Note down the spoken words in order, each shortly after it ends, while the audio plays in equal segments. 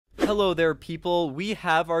Hello there, people. We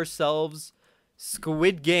have ourselves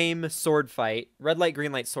Squid Game sword fight, red light,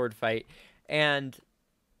 green light sword fight, and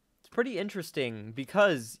it's pretty interesting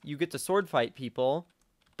because you get to sword fight people,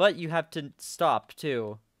 but you have to stop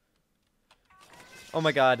too. Oh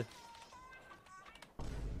my god.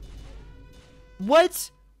 What?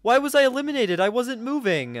 Why was I eliminated? I wasn't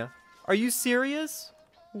moving. Are you serious?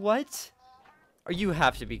 What? You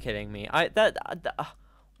have to be kidding me.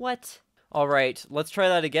 What? Alright, let's try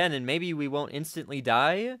that again, and maybe we won't instantly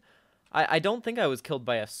die. I don't think I was killed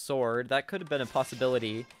by a sword. That could have been a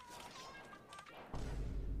possibility.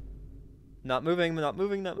 Not moving, not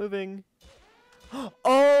moving, not moving.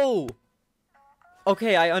 Oh!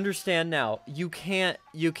 Okay, I understand now. You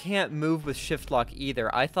can't move with shift lock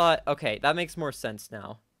either. I thought, okay, that makes more sense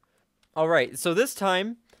now. Alright, so this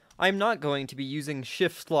time, I'm not going to be using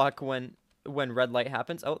shift lock when red light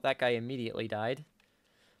happens. Oh, that guy immediately died.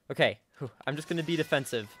 Okay, I'm just gonna be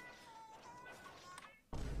defensive.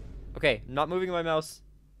 Okay, not moving my mouse.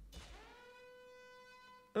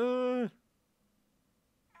 Oh,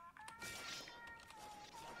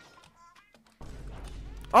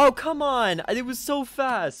 come on! It was so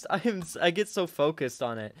fast! I get so focused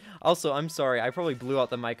on it. Also, I'm sorry, I probably blew out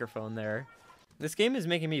the microphone there. This game is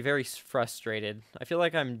making me very frustrated. I feel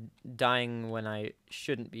like I'm dying when I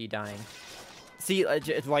shouldn't be dying. See,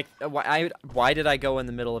 like, why did I go in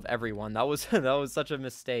the middle of everyone? That was that was such a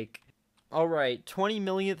mistake. All right, 20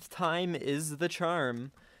 millionth time is the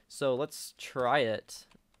charm. So let's try it.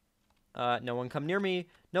 No one come near me.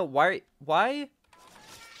 No, why?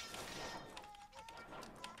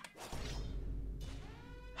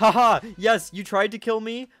 Haha, yes, you tried to kill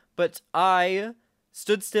me, but I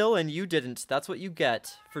stood still and you didn't. That's what you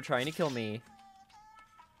get for trying to kill me.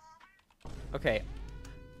 Okay.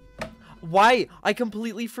 Why? I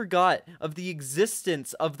completely forgot of the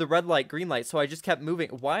existence of the red light, green light, so I just kept moving.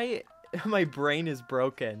 Why? My brain is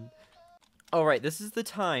broken. Alright, this is the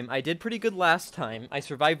time. I did pretty good last time. I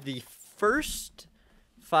survived the first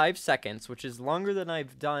 5 seconds, which is longer than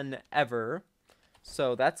I've done ever.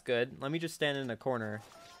 So that's good. Let me just stand in a corner.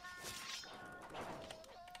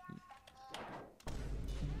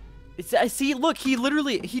 See, look,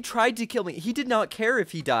 he tried to kill me. He did not care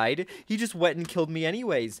if he died. He just went and killed me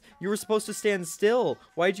anyways. You were supposed to stand still.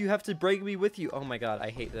 Why'd you have to break me with you? Oh my god, I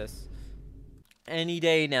hate this. Any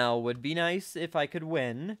day now would be nice if I could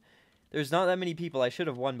win. There's not that many people. I should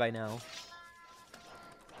have won by now.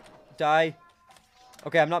 Die.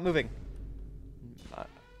 Okay, I'm not moving.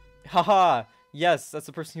 Haha. Yes, that's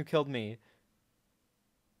the person who killed me.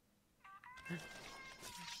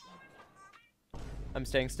 I'm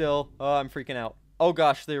staying still. Oh, I'm freaking out. Oh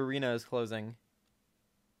gosh, the arena is closing.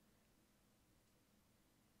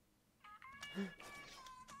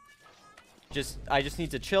 I just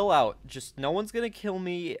need to chill out. Just no one's gonna kill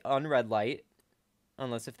me on red light.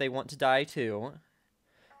 Unless if they want to die too.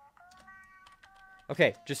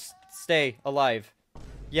 Okay, just stay alive.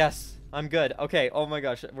 Yes, I'm good. Okay, oh my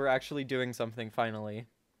gosh, we're actually doing something finally.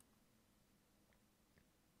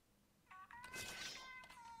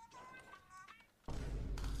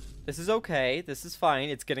 This is okay. This is fine.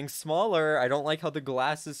 It's getting smaller. I don't like how the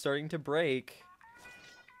glass is starting to break.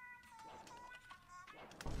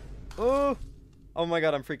 Oh! Oh my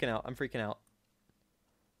god, I'm freaking out. I'm freaking out.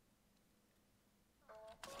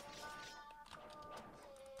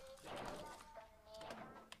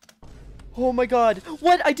 Oh my god.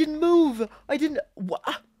 What? I didn't move. I didn't.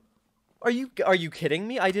 What? Are you kidding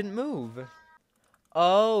me? I didn't move.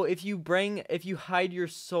 Oh, if you hide your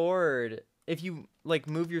sword, if you like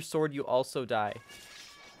move your sword, you also die.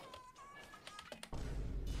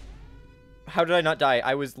 How did I not die?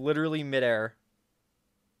 I was literally midair.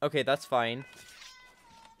 Okay, that's fine.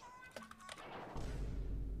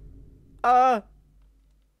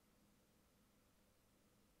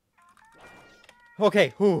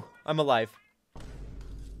 Okay, whew, I'm alive.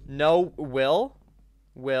 No, Will?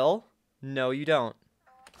 No, you don't.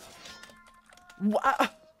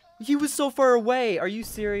 He was so far away. Are you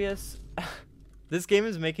serious? This game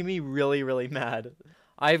is making me really, really mad.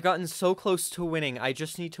 I've gotten so close to winning. I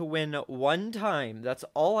just need to win one time. That's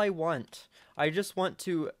all I want. I just want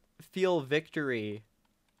to feel victory.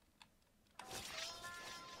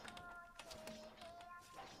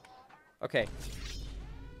 Okay.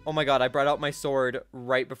 Oh my god, I brought out my sword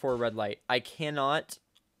right before red light. I cannot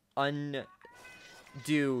undo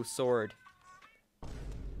sword.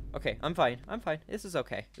 Okay, I'm fine. I'm fine. This is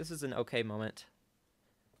okay. This is an okay moment.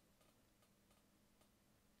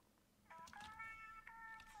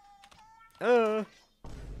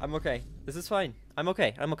 I'm okay. This is fine. I'm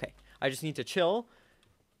okay. I'm okay. I just need to chill.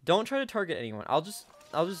 Don't try to target anyone. I'll just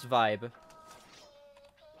vibe.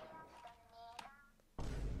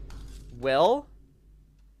 Will?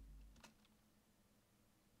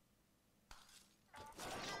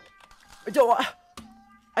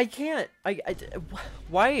 I can't.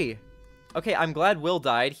 Why? Okay, I'm glad Will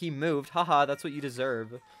died. He moved. Haha, that's what you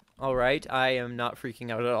deserve. Alright, I am not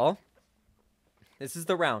freaking out at all. This is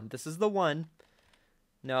the round. This is the one.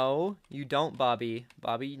 No, you don't, Bobby.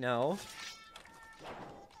 Bobby, no.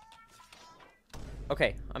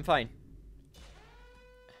 Okay, I'm fine.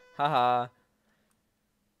 Haha.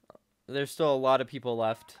 There's still a lot of people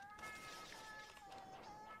left.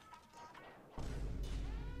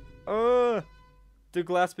 The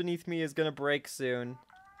glass beneath me is gonna break soon.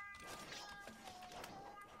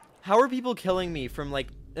 How are people killing me from, like,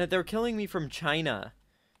 they're killing me from China.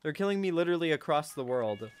 They're killing me literally across the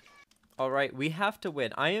world. Alright, we have to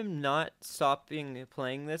win. I am not stopping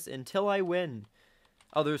playing this until I win.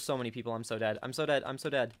 Oh, there's so many people. I'm so dead. I'm so dead. I'm so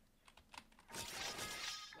dead.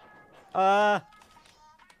 I'm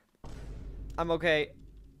okay.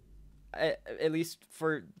 At least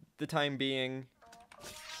for the time being.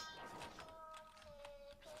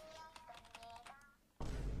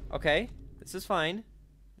 Okay, this is fine.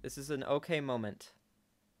 This is an okay moment.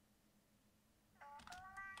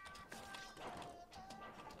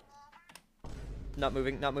 Not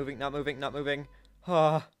moving, not moving, not moving, not moving.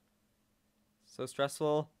 Ah, so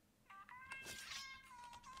stressful.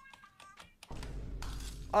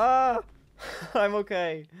 Ah, I'm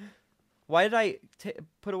okay. Why did I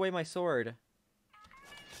put away my sword?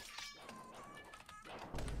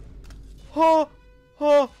 Oh,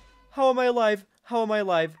 oh, how am I alive? How am I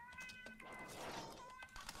alive?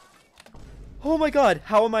 Oh my god,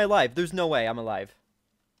 how am I alive? There's no way I'm alive.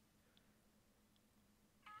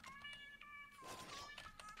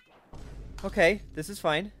 Okay, this is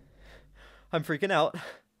fine. I'm freaking out.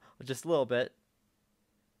 Just a little bit.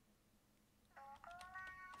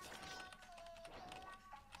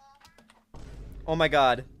 Oh my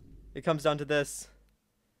god. It comes down to this.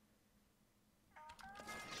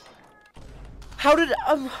 How did...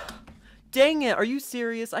 dang it, are you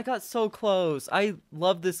serious? I got so close. I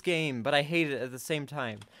love this game, but I hate it at the same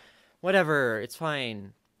time. Whatever, it's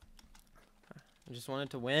fine. I just wanted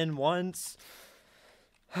to win once.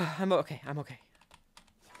 I'm okay, I'm okay.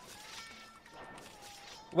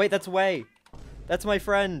 Wait, that's Wei. That's my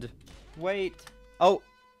friend. Wait. Oh.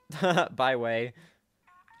 Bye, Wei.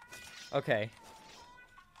 Okay.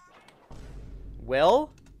 Will?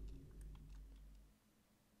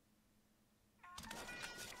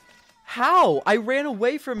 How? I ran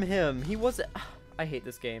away from him. He wasn't... I hate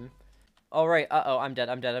this game. Alright, uh-oh, I'm dead,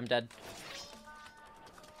 I'm dead, I'm dead.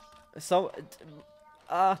 So...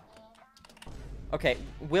 Okay,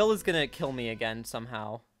 Will is gonna kill me again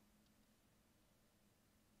somehow.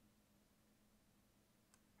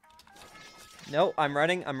 No, I'm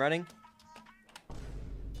running, I'm running.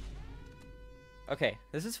 Okay,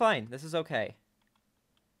 this is fine. This is okay.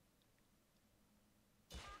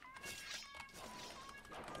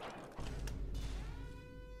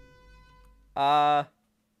 Well,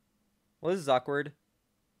 this is awkward.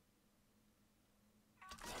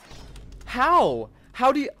 How?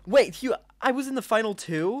 How do you... Wait, I was in the final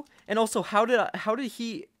two? And also, how did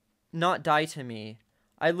he not die to me?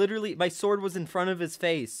 I literally... My sword was in front of his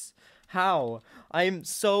face. How? I'm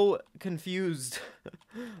so confused.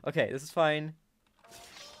 Okay, this is fine.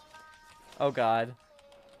 Oh, God.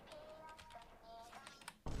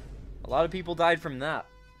 A lot of people died from that.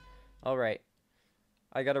 Alright.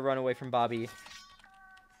 I gotta run away from Bobby.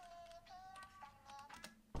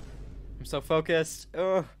 I'm so focused.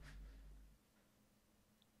 Ugh.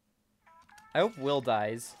 I hope Will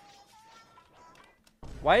dies.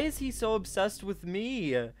 Why is he so obsessed with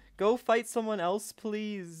me? Go fight someone else,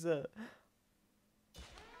 please.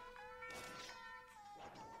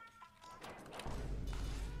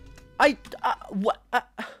 What?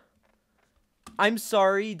 I'm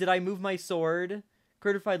sorry. Did I move my sword?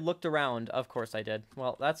 Certified looked around. Of course I did.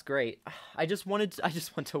 Well, that's great. I just want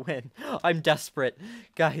to win. I'm desperate.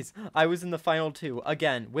 Guys, I was in the final two.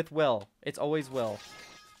 Again, with Will. It's always Will.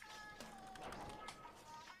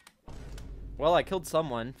 Well, I killed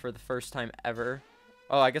someone for the first time ever.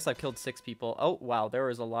 Oh, I guess I've killed 6 people. Oh, wow. There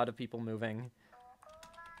was a lot of people moving.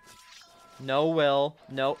 No, Will.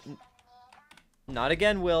 No. Not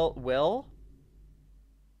again, Will. Will?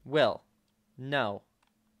 Will. No.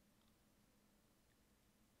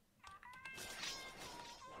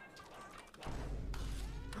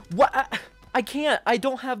 What? I can't. I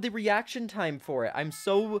don't have the reaction time for it. I'm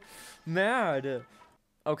so mad.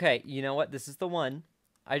 Okay, you know what? This is the one.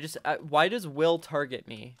 Why does Will target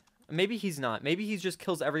me? Maybe he's not. Maybe he just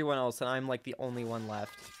kills everyone else and I'm like the only one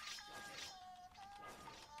left.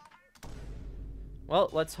 Well,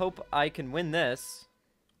 let's hope I can win this.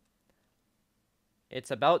 It's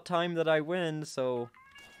about time that I win, so...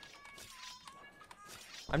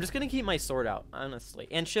 I'm just gonna keep my sword out, honestly.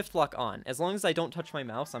 And shift lock on. As long as I don't touch my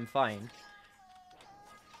mouse, I'm fine.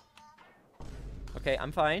 Okay,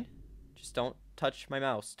 I'm fine. Just don't touch my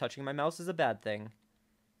mouse. Touching my mouse is a bad thing.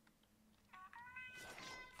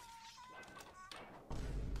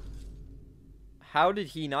 How did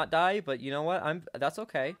he not die? But you know what? That's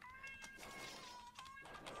okay.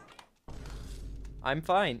 I'm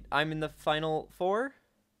fine. I'm in the final 4.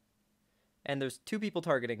 And there's 2 people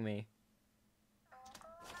targeting me.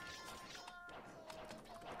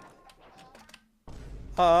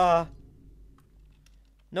 Nope,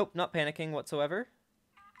 not panicking whatsoever.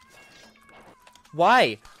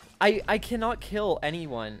 Why? I cannot kill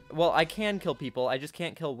anyone. Well, I can kill people. I just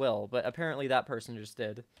can't kill Will. But apparently that person just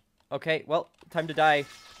did. Okay, well, time to die.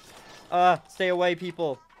 Stay away,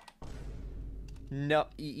 people. No,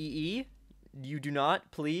 you do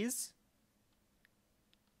not, please.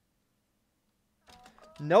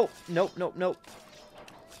 Nope, nope, nope, nope.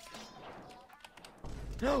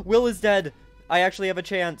 Will is dead. I actually have a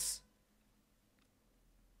chance.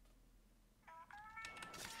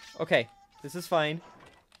 Okay, this is fine.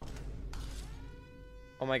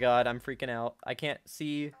 Oh my god, I'm freaking out. I can't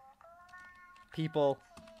see people.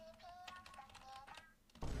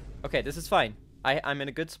 Okay, this is fine. I'm in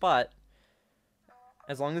a good spot.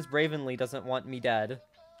 As long as Bravenly doesn't want me dead.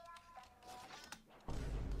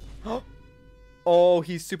 Oh,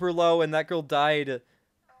 he's super low and that girl died.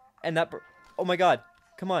 And that... Oh my god.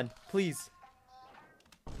 Come on, please.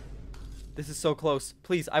 This is so close.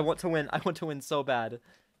 Please, I want to win. I want to win so bad.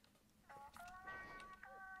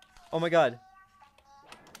 Oh my god.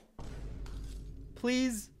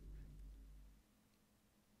 Please.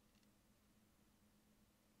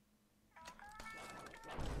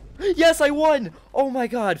 Yes, I won! Oh my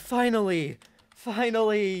god, finally!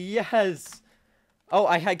 Finally, yes! Oh,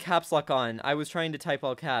 I had caps lock on. I was trying to type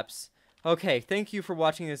all caps. Okay, thank you for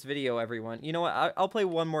watching this video, everyone. You know what? I'll play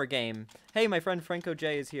one more game. Hey, my friend Franco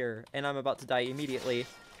J is here, and I'm about to die immediately.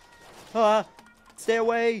 Stay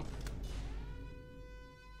away!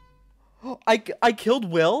 Oh, I killed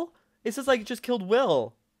Will? It says I just killed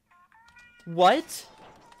Will. What?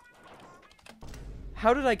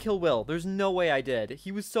 How did I kill Will? There's no way I did.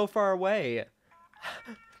 He was so far away.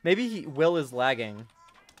 Maybe Will is lagging.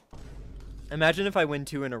 Imagine if I win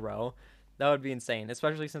 2 in a row. That would be insane,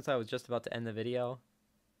 especially since I was just about to end the video.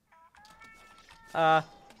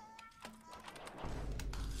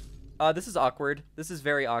 This is awkward. This is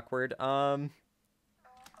very awkward. Well,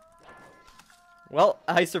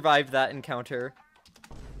 I survived that encounter.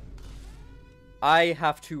 I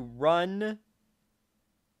have to run.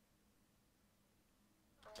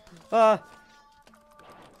 I'm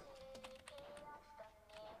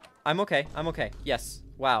okay. I'm okay. Yes.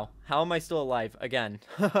 Wow. How am I still alive again?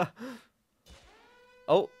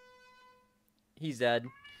 Oh. He's dead.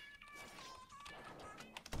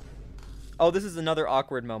 Oh, this is another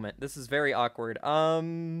awkward moment. This is very awkward.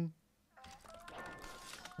 Well,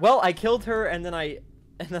 I killed her and then I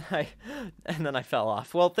fell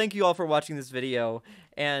off. Well, thank you all for watching this video,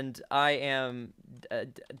 and I am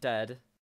dead.